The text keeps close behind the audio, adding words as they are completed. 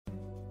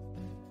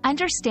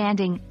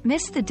Understanding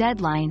Miss the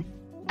Deadline,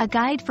 a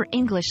guide for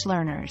English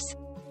learners.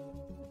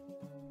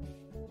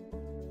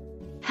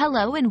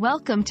 Hello and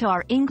welcome to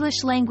our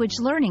English language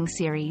learning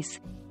series.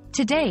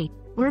 Today,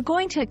 we're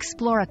going to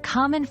explore a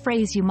common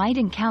phrase you might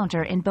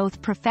encounter in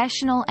both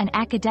professional and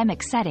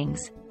academic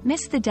settings,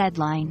 miss the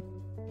deadline.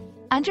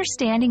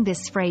 Understanding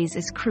this phrase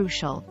is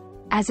crucial,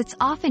 as it's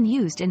often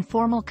used in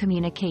formal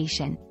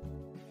communication.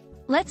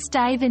 Let's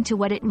dive into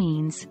what it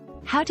means,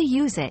 how to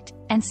use it,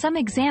 and some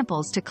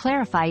examples to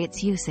clarify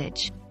its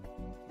usage.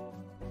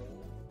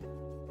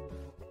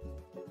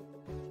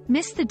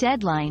 Miss the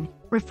deadline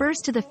refers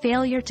to the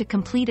failure to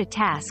complete a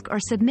task or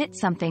submit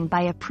something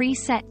by a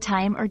preset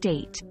time or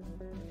date.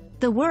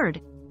 The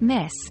word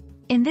miss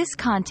in this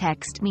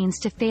context means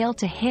to fail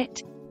to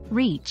hit,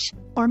 reach,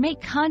 or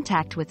make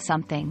contact with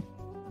something.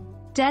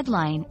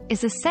 Deadline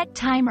is a set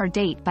time or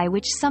date by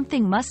which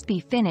something must be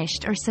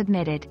finished or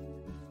submitted.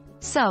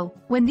 So,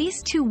 when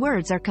these two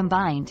words are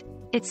combined,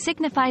 it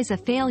signifies a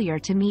failure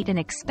to meet an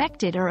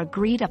expected or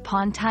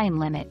agreed-upon time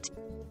limit.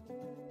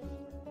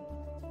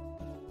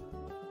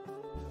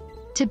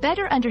 To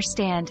better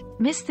understand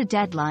miss the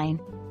deadline,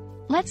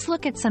 let's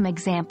look at some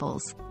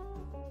examples.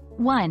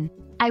 1.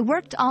 I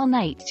worked all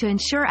night to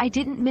ensure I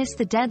didn't miss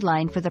the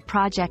deadline for the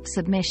project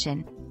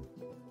submission.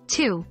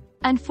 2.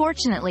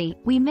 Unfortunately,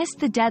 we missed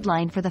the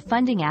deadline for the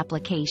funding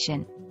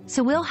application,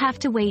 so we'll have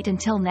to wait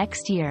until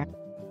next year.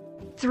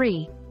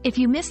 3. If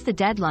you miss the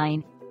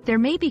deadline, there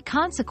may be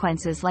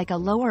consequences like a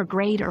lower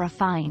grade or a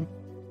fine.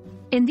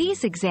 In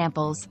these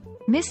examples,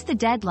 miss the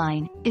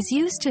deadline is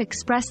used to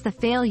express the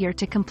failure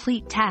to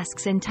complete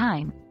tasks in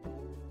time.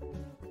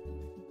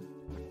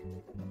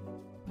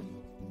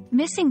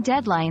 Missing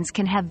deadlines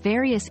can have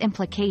various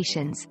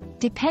implications,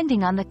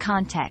 depending on the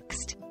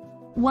context.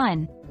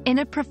 1. In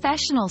a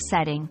professional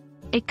setting,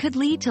 it could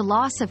lead to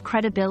loss of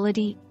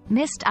credibility,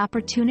 missed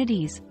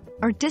opportunities,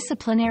 or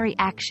disciplinary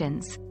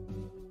actions.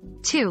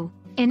 2.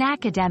 In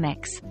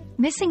academics,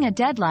 missing a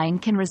deadline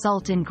can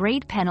result in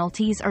grade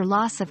penalties or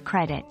loss of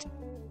credit.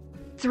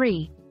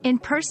 3. In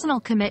personal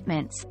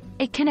commitments,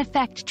 it can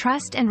affect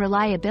trust and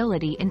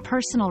reliability in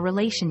personal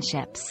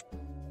relationships.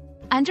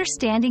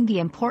 Understanding the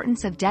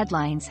importance of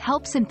deadlines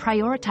helps in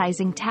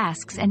prioritizing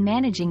tasks and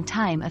managing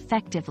time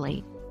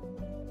effectively.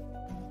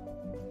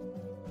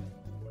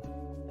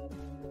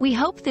 We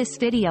hope this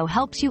video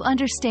helps you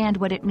understand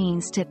what it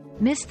means to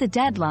miss the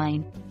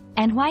deadline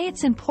and why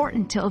it's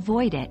important to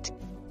avoid it.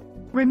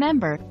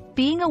 Remember,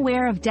 being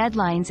aware of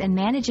deadlines and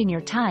managing your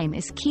time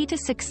is key to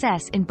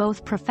success in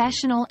both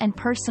professional and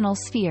personal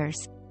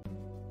spheres.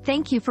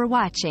 Thank you for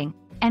watching,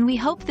 and we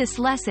hope this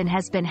lesson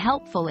has been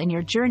helpful in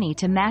your journey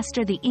to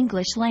master the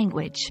English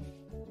language.